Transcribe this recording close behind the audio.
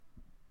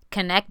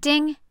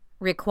Connecting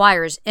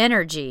requires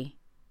energy,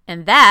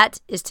 and that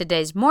is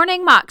today's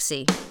Morning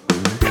Moxie.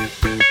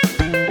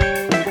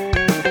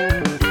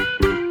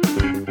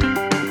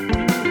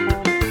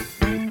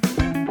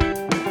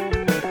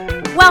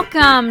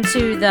 Welcome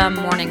to the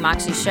Morning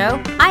Moxie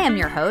Show. I am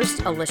your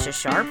host, Alicia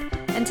Sharp,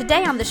 and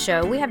today on the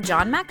show we have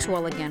John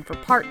Maxwell again for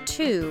part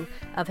 2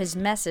 of his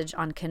message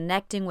on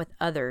connecting with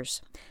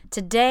others.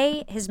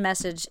 Today, his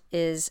message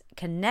is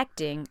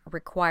connecting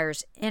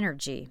requires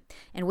energy.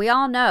 And we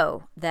all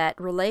know that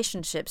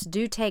relationships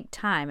do take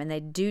time and they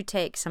do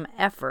take some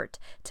effort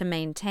to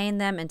maintain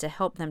them and to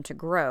help them to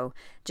grow.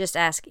 Just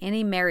ask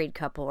any married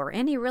couple or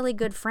any really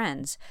good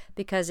friends,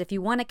 because if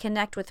you want to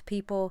connect with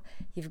people,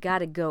 you've got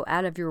to go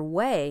out of your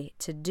way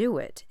to do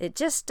it. It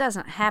just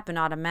doesn't happen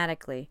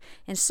automatically.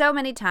 And so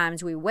many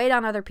times we wait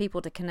on other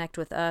people to connect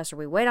with us, or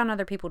we wait on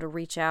other people to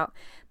reach out.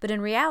 But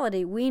in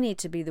reality, we need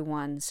to be the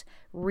ones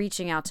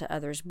reaching out to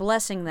others,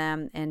 blessing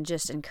them, and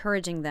just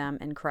encouraging them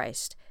in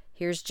Christ.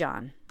 Here's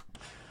John.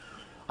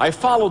 I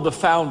followed the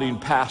founding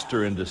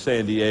pastor into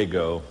San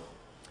Diego.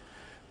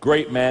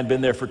 Great man,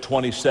 been there for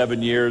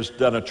 27 years,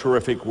 done a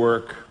terrific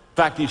work. In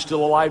fact, he's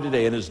still alive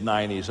today in his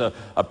 90s,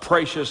 a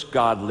precious,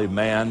 godly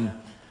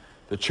man.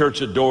 The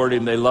church adored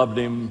him, they loved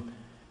him.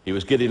 He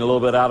was getting a little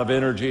bit out of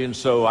energy, and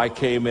so I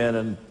came in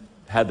and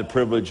had the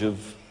privilege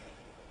of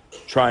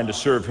trying to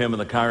serve him in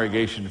the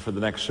congregation for the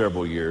next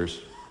several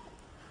years.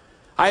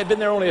 I had been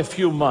there only a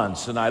few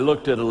months, and I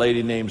looked at a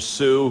lady named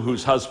Sue,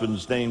 whose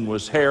husband's name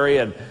was Harry,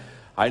 and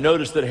I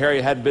noticed that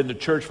Harry hadn't been to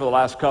church for the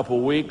last couple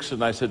of weeks,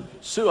 and I said,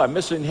 "Sue, I'm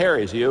missing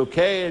Harry. Is he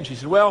okay?" And she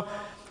said, "Well,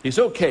 he's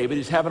okay, but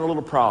he's having a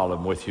little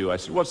problem with you." I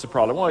said, "What's the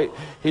problem?" "Well,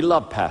 he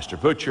loved Pastor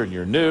Butcher, and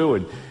you're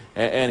new,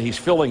 and he's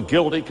feeling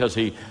guilty because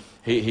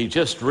he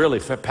just really,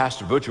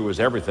 Pastor Butcher was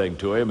everything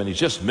to him, and he's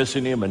just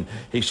missing him, and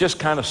he's just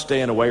kind of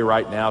staying away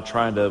right now,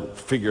 trying to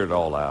figure it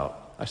all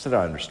out." I said,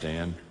 "I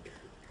understand."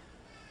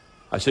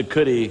 I said,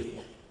 would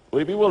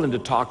he be willing to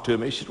talk to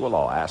me?" She said, "Well,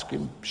 I'll ask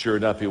him." Sure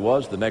enough, he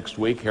was. The next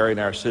week, Harry and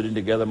I are sitting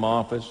together in my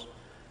office.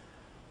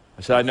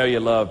 I said, "I know you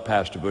love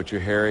Pastor Butcher,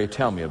 Harry.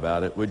 Tell me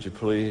about it, would you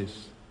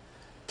please?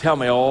 Tell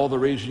me all the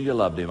reason you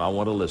loved him. I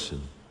want to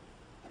listen."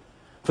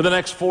 For the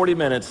next 40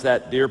 minutes,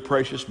 that dear,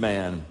 precious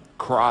man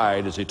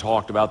cried as he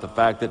talked about the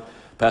fact that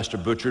Pastor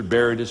Butcher had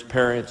buried his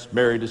parents,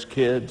 married his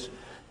kids,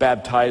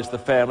 baptized the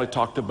family,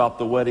 talked about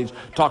the weddings,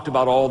 talked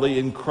about all the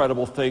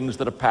incredible things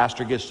that a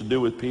pastor gets to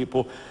do with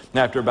people. And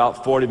after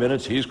about 40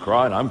 minutes, he's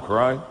crying, I'm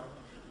crying.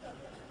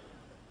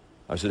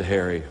 I said,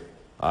 "Harry,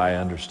 I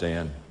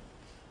understand."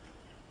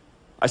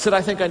 I said,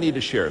 "I think I need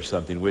to share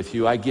something with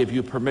you. I give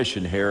you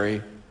permission,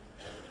 Harry,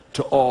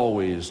 to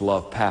always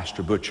love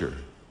Pastor Butcher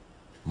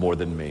more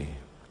than me.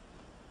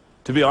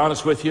 To be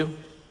honest with you,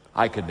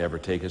 I could never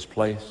take his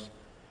place.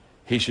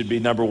 He should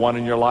be number one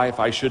in your life.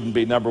 I shouldn't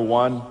be number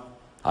one.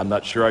 I'm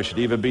not sure I should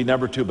even be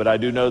number two, but I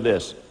do know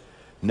this.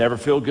 Never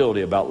feel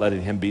guilty about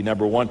letting him be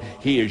number one.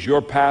 He is your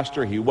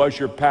pastor. He was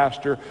your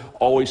pastor.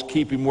 Always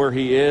keep him where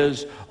he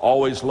is.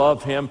 Always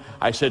love him."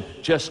 I said,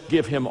 "Just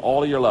give him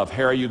all of your love.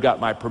 Harry, you got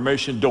my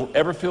permission. Don't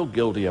ever feel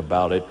guilty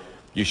about it.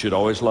 You should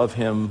always love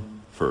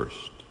him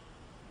first."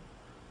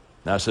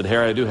 Now I said,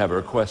 "Harry, I do have a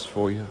request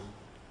for you.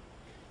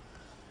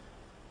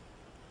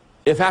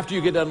 If after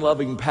you get done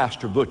loving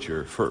Pastor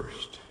Butcher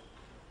first,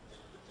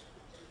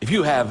 if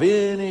you have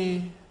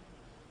any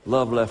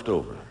love left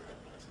over,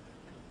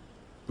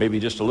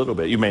 maybe just a little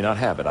bit, you may not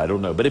have it, I don't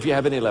know, but if you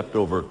have any left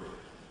over,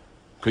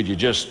 could you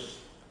just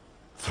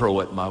throw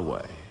it my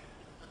way?"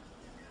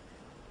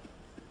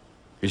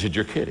 He said,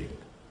 "You're kidding."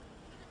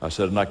 I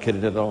said, "I'm not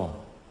kidding at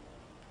all.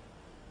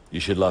 You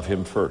should love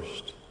him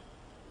first.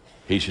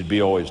 He should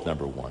be always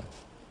number one."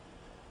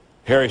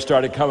 Harry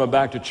started coming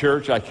back to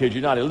church. I kid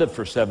you not, he lived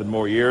for 7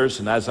 more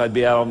years, and as I'd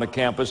be out on the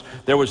campus,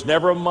 there was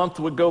never a month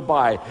would go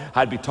by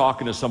I'd be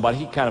talking to somebody.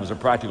 He kind of was a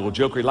practical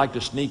joker. He liked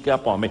to sneak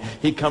up on me.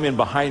 He'd come in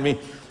behind me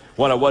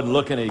when I wasn't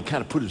looking, and he'd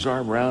kind of put his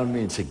arm around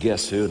me and say,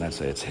 "Guess who?" And I'd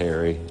say, "It's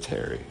Harry, it's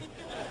Harry."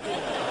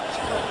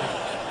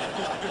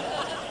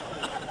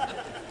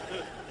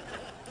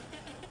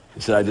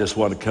 He said, "I just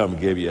want to come and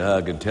give you a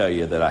hug and tell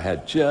you that I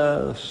had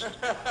just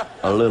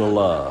a little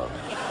love.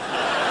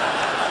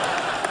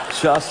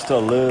 Just a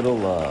little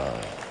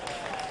love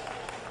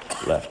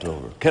left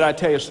over." Can I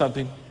tell you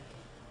something?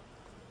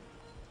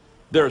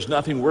 There is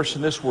nothing worse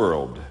in this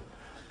world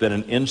than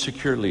an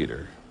insecure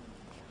leader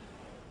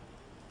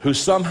who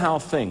somehow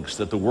thinks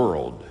that the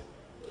world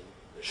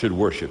should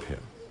worship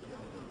him.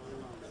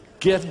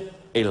 Get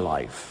a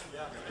life.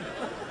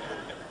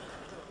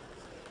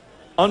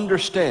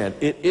 Understand,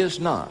 it is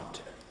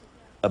not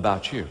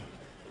about you.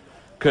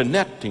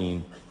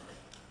 Connecting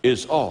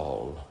is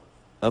all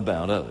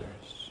about others.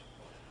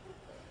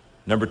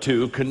 Number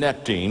 2,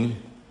 connecting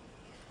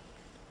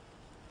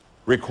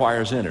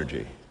requires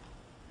energy.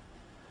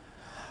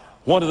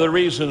 One of the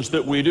reasons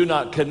that we do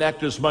not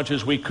connect as much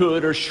as we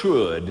could or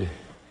should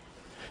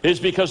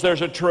is because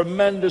there's a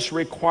tremendous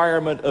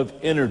requirement of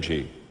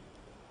energy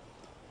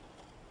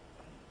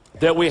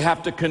that we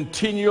have to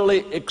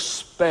continually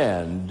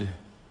expend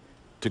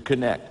to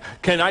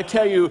connect. Can I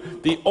tell you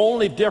the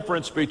only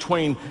difference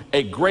between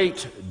a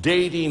great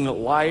dating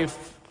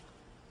life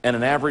and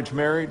an average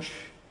marriage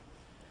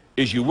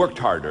is you worked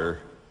harder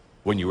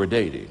when you were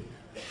dating.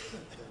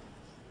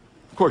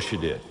 Of course you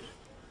did.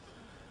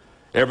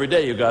 Every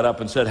day you got up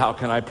and said, how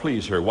can I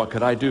please her? What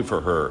could I do for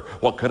her?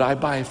 What could I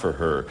buy for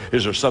her?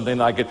 Is there something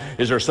I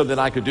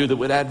could do that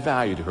would add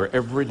value to her?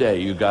 Every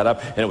day you got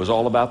up and it was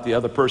all about the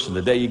other person.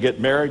 The day you get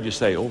married, you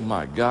say, oh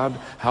my God,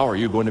 how are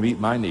you going to meet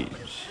my needs?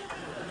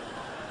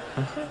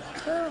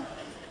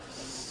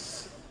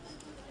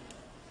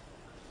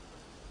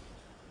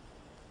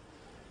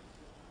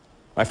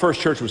 My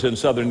first church was in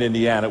southern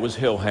Indiana. It was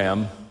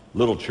Hillham,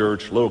 little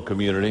church, little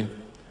community,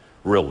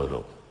 real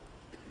little.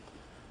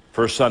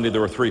 First Sunday, there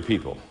were 3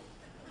 people.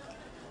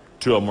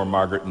 2 of them were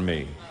Margaret and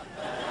me.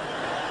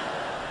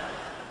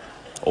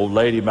 Old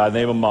lady by the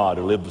name of Maud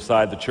who lived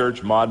beside the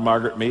church, Maud,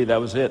 Margaret, me,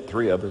 that was it,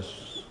 3 of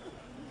us.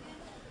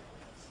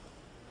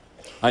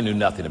 I knew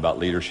nothing about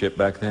leadership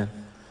back then.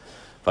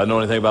 If I knew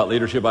anything about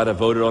leadership, I'd have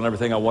voted on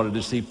everything I wanted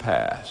to see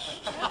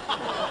passed.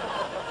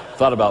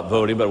 Thought about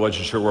voting, but I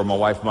wasn't sure where my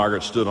wife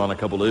Margaret stood on a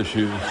couple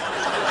issues.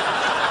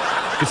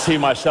 Could see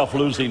myself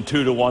losing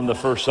 2-1 the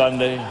first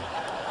Sunday.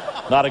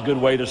 Not a good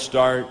way to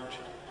start.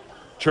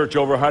 Church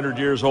over 100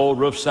 years old,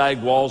 roof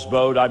sagged, walls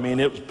bowed. I mean,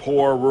 it was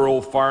poor,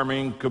 rural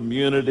farming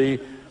community.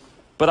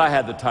 But I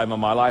had the time of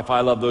my life.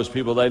 I loved those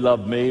people. They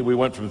loved me. We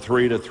went from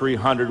 3 to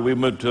 300. We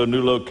moved to a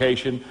new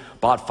location,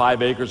 bought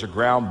 5 acres of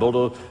ground, built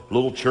a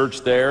little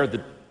church there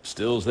that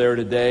still is there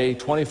today.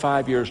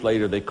 25 years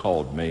later, they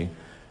called me,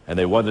 and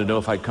they wanted to know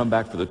if I'd come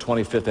back for the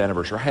 25th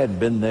anniversary. I hadn't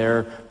been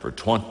there for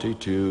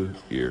 22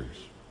 years.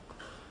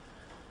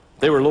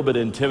 They were a little bit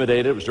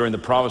intimidated. It was during the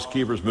Promise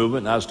Keepers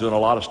movement, and I was doing a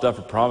lot of stuff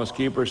for Promise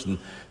Keepers, and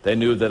they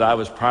knew that I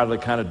was probably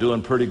kind of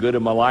doing pretty good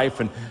in my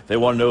life, and they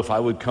wanted to know if I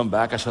would come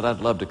back. I said,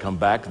 I'd love to come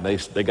back, and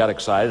they got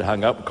excited,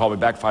 hung up, and called me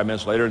back 5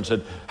 minutes later and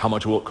said, how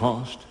much will it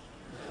cost?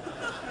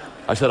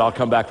 I said, I'll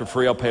come back for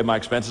free. I'll pay my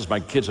expenses.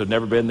 My kids have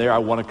never been there. I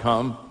want to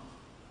come.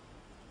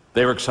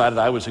 They were excited.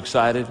 I was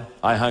excited.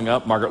 I hung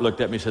up. Margaret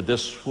looked at me and said,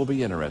 this will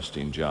be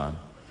interesting, John.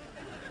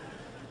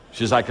 She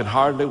says, I can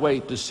hardly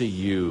wait to see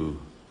you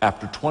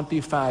after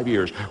 25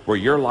 years where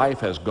your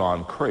life has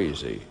gone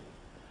crazy.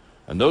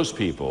 And those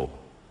people,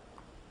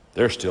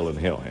 they're still in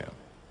Hillham.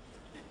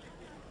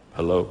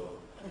 Hello?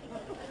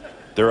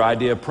 Their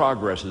idea of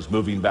progress is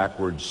moving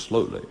backwards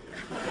slowly.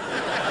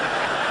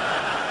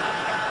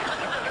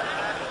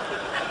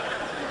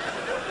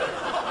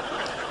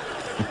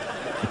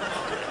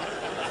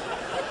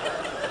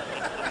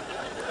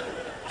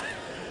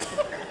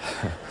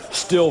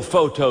 Still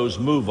photos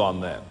move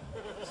on them.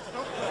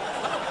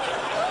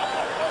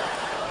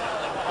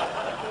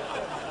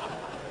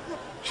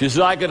 She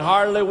said, I can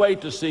hardly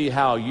wait to see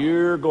how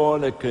you're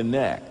going to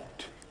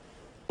connect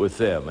with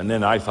them. And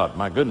then I thought,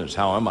 my goodness,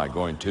 how am I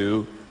going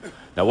to?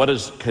 Now, what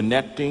is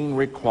connecting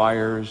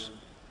requires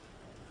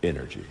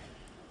energy.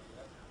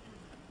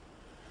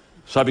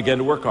 So I began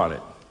to work on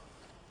it.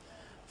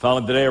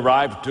 Finally, the day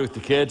arrived, took the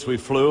kids, we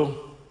flew.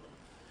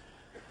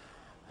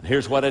 And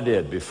here's what I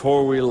did.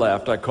 Before we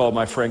left, I called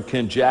my friend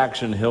Ken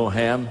Jackson,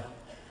 Hillham.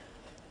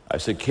 I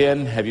said,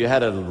 Ken, have you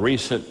had a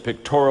recent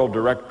pictorial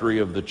directory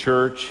of the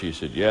church? He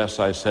said, yes.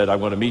 I said, I'm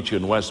going to meet you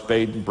in West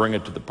Baden, bring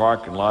it to the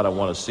parking lot. I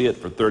want to see it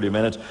for 30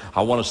 minutes.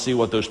 I want to see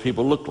what those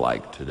people look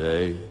like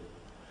today.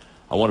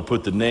 I want to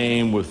put the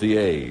name with the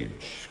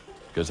age.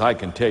 Because I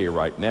can tell you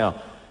right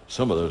now,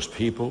 some of those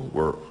people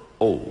were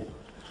old.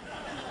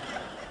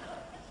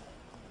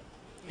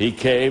 He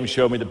came,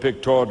 showed me the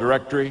pictorial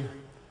directory.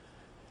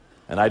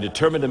 And I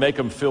determined to make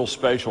them feel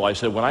special. I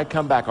said, when I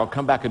come back, I'll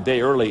come back a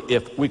day early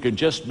if we can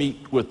just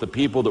meet with the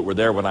people that were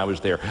there when I was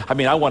there. I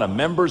mean, I want a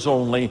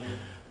members-only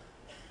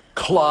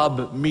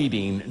club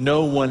meeting,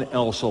 no one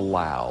else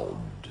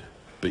allowed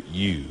but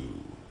you.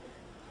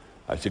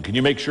 I said, can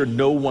you make sure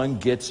no one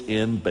gets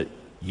in but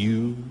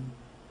you?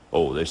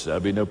 Oh, they said,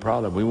 that'll be no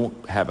problem. We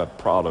won't have a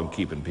problem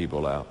keeping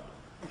people out.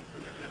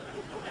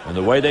 And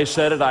the way they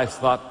said it, I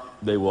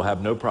thought they will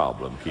have no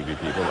problem keeping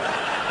people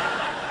out.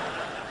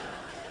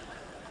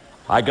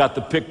 I got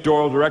the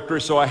pictorial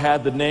directory, so I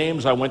had the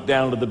names. I went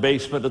down to the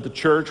basement of the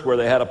church where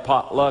they had a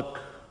potluck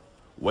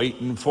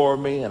waiting for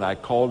me, and I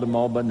called them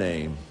all by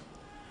name.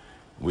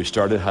 We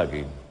started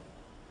hugging.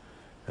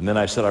 And then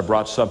I said, I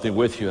brought something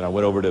with you, and I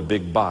went over to a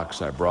big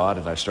box I brought,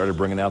 and I started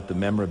bringing out the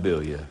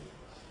memorabilia.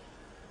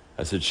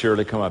 I said,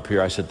 Shirley, come up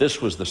here. I said, this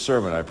was the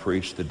sermon I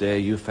preached the day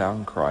you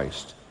found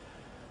Christ.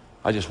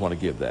 I just want to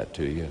give that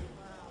to you.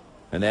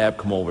 And Ab,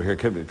 come over here.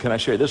 Can I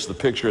show you? This is the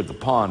picture of the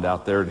pond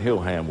out there in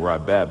Hillham where I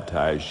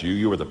baptized you.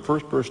 You were the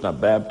first person I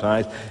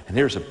baptized. And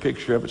here's a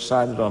picture of it,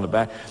 signed it on the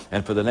back.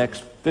 And for the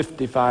next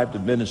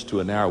 55 minutes to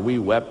an hour, we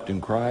wept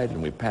and cried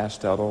and we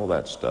passed out all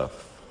that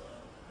stuff.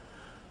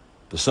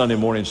 The Sunday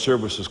morning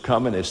service was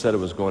coming. They said it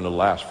was going to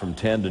last from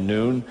 10 to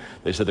noon.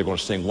 They said they're going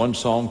to sing one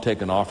song,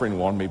 take an offering, and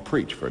wanted me to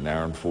preach for an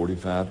hour and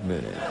 45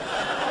 minutes.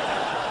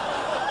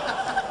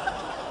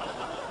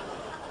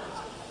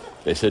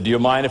 They said, do you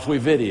mind if we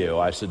video?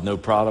 I said, no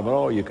problem at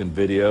all, you can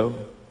video.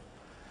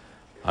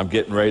 I'm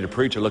getting ready to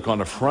preach. I look on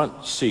the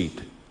front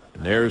seat,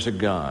 and there's a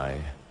guy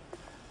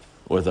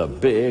with a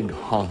big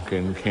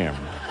honking camera.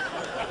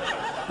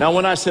 Now,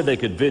 when I said they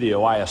could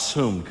video, I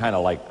assumed kind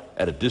of like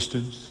at a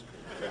distance,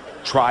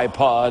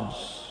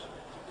 tripods.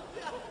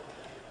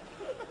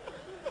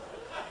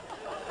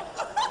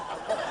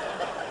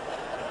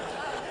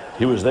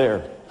 He was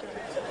there.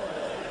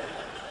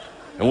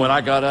 And when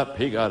I got up,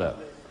 he got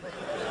up.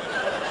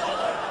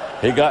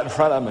 He got in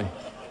front of me.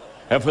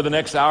 And for the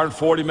next hour and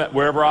 40 minutes,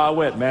 wherever I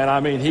went, man, I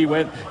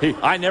mean,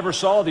 I never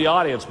saw the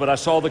audience, but I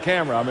saw the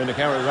camera. I mean, the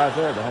camera was right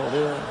there the whole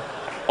deal.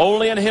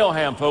 Only in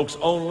Hillham, folks,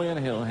 only in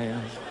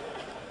Hillham.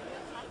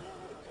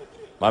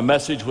 My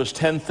message was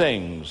 10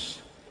 things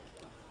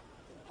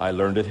I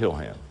learned at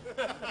Hillham.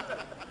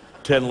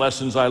 10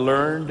 lessons I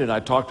learned, and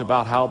I talked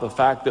about how the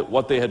fact that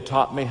what they had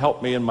taught me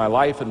helped me in my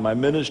life and my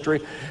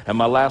ministry. And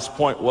my last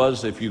point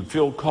was, if you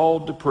feel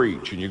called to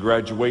preach and you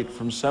graduate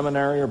from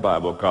seminary or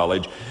Bible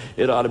college,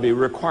 it ought to be a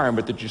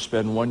requirement that you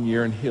spend 1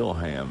 year in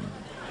Hillham.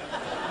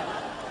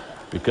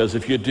 Because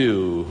if you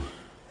do,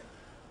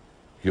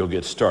 you'll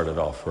get started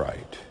off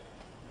right.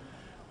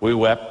 We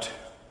wept,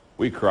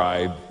 we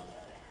cried.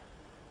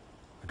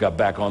 I got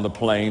back on the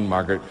plane.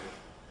 Margaret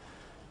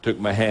took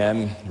my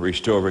hand,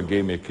 reached over and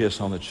gave me a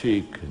kiss on the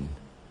cheek and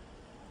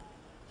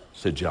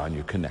said, John,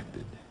 you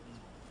connected.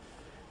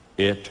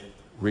 It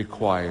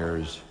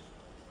requires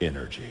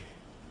energy.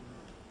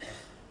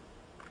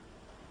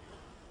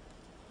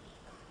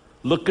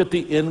 Look at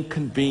the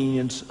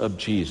inconvenience of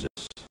Jesus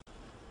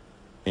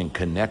in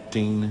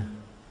connecting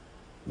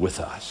with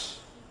us.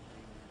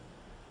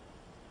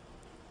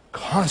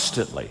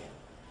 Constantly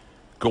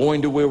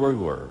going to where we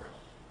were,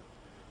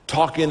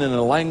 talking in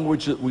a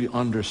language that we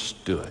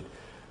understood.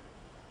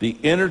 The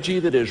energy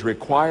that is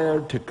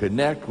required to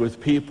connect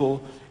with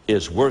people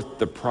is worth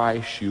the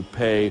price you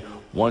pay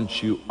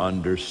once you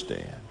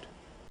understand.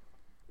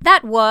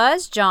 That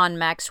was John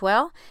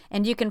Maxwell,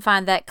 and you can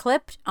find that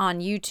clip on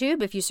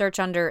YouTube if you search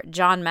under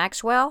John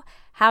Maxwell,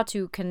 How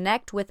to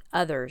Connect with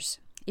Others.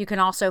 You can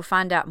also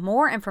find out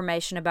more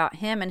information about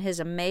him and his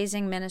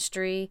amazing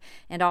ministry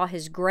and all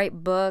his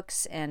great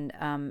books and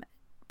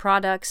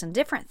products and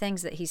different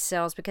things that he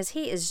sells, because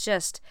he is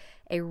just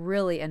a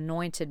really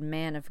anointed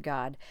man of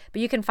God.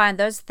 But you can find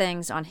those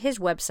things on his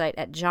website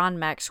at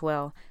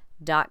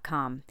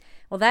johnmaxwell.com.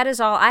 Well, that is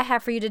all I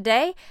have for you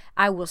today.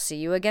 I will see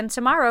you again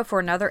tomorrow for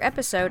another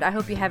episode. I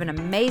hope you have an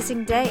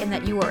amazing day and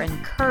that you are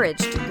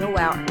encouraged to go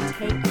out and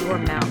take your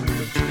mountain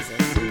for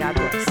Jesus. God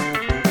bless.